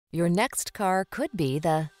Your next car could be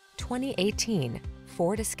the 2018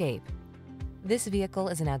 Ford Escape. This vehicle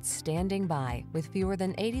is an outstanding buy with fewer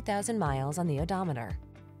than 80,000 miles on the odometer.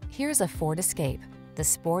 Here's a Ford Escape, the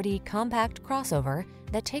sporty, compact crossover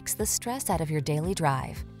that takes the stress out of your daily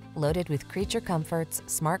drive. Loaded with creature comforts,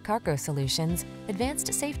 smart cargo solutions,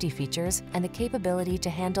 advanced safety features, and the capability to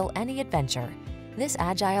handle any adventure, this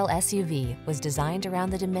agile SUV was designed around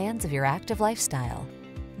the demands of your active lifestyle.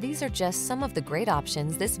 These are just some of the great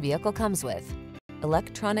options this vehicle comes with: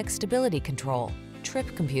 electronic stability control,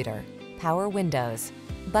 trip computer, power windows,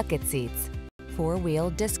 bucket seats, four-wheel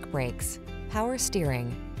disc brakes, power steering.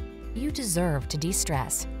 You deserve to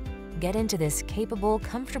de-stress. Get into this capable,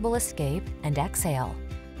 comfortable Escape and exhale.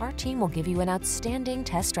 Our team will give you an outstanding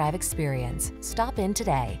test drive experience. Stop in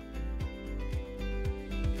today.